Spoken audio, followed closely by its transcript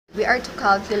are to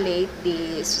calculate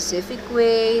the specific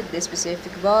weight, the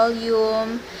specific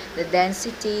volume, the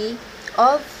density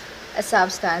of a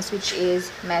substance, which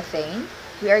is methane,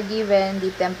 we are given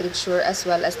the temperature as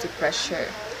well as the pressure.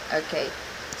 Okay,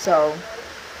 so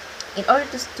in order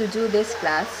to do this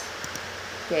class,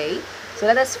 okay, so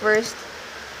let us first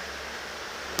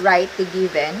write the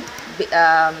given,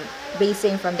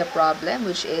 basing from the problem,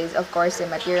 which is of course the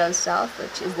material itself,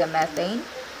 which is the methane,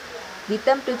 the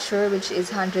temperature, which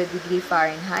is 100 degree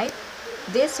Fahrenheit.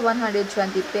 This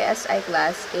 120 psi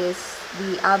class is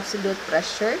the absolute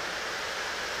pressure,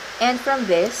 and from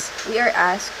this we are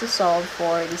asked to solve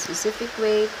for the specific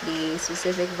weight, the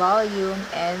specific volume,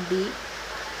 and the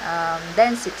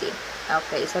density.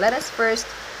 Okay, so let us first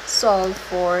solve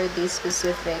for the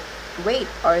specific weight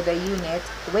or the unit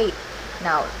weight.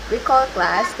 Now, recall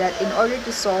class that in order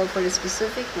to solve for the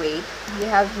specific weight, we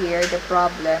have here the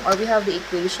problem, or we have the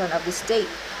equation of the state,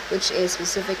 which is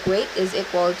specific weight is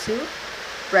equal to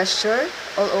pressure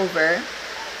all over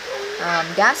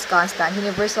gas constant,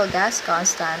 universal gas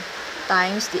constant,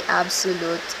 times the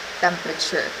absolute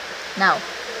temperature. Now,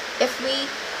 if we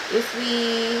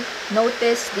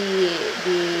notice the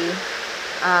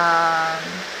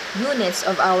units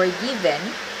of our given,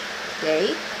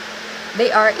 okay, they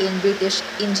are in British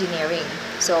engineering.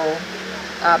 So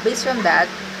based from that,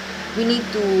 we need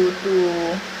to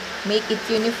make it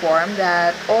uniform,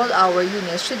 that all our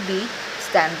units should be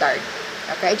standard.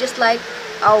 Okay, just like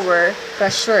our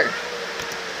pressure.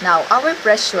 Now, our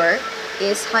pressure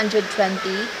is 120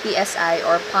 psi,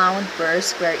 or pound per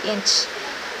square inch.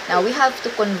 Now, we have to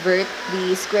convert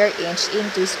the square inch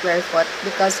into square foot,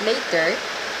 because later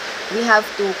we have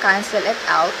to cancel it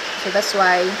out. So that's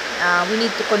why we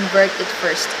need to convert it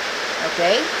first.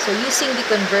 Okay, so using the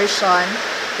conversion,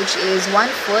 which is 1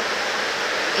 foot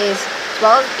is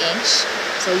 12 inch,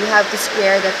 so you have to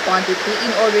square that quantity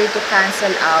in order to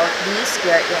cancel out the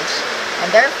square inch, and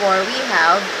therefore we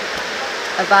have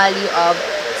a value of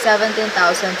 17,280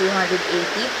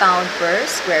 pound per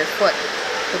square foot.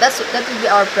 So that will be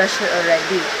our pressure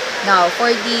already. Now,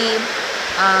 for the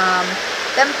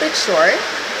temperature,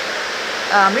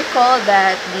 recall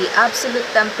that the absolute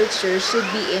temperature should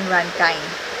be in Rankine.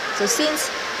 So since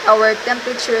our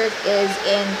temperature is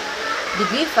in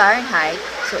degree Fahrenheit,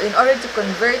 so in order to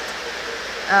convert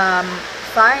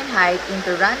Fahrenheit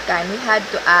into Rankine, we had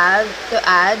to add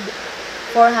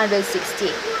 460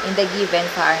 in the given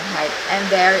Fahrenheit, and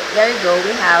there you go,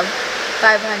 we have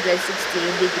 560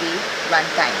 degree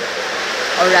Rankine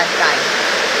or Rankine.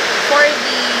 For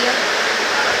the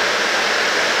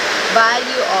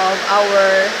value of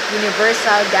our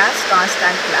universal gas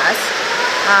constant class,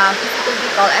 if you could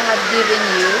recall, I have given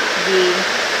you the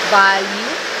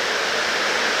value,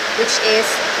 which is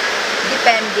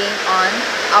depending on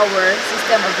our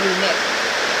system of unit.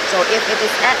 So if it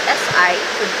is at SI,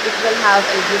 it will have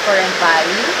a different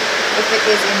value. If it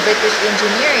is in British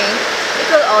engineering, it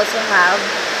will also have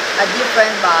a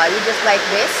different value, just like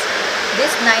this.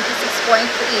 This 96.3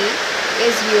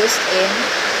 is used in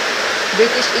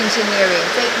British engineering.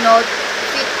 Take note,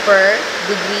 feet per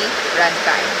degree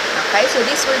Rankine. Okay, so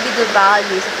these will be the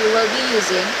values that we will be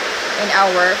using in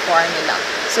our formula.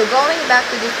 So going back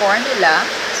to the formula,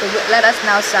 so let us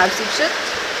now substitute.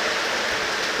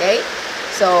 Okay,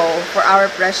 so for our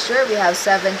pressure, we have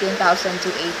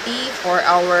 17,280 for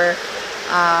our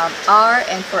R,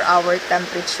 and for our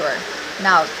temperature.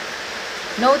 Now,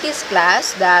 notice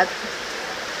class that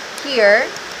here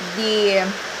the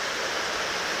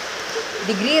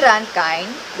degree Rankine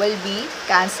will be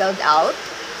cancelled out,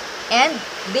 and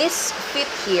this feet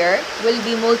here will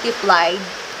be multiplied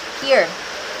here.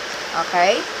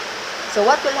 Okay, so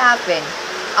what will happen?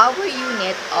 Our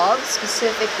unit of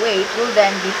specific weight will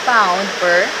then be pound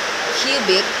per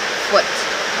cubic foot.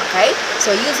 Okay,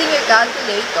 so using your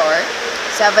calculator,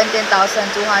 17,280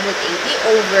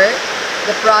 over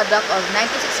the product of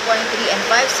 96.3 and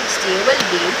 560 will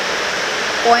be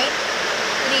 0.32042,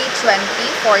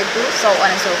 so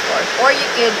on and so forth. Or you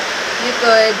could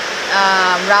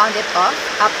round it off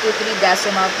up to 3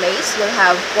 decimal place. You'll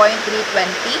have 0.320,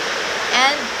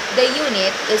 and the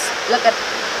unit is, look at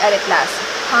it class,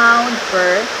 pound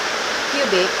per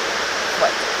cubic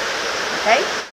foot. Okay.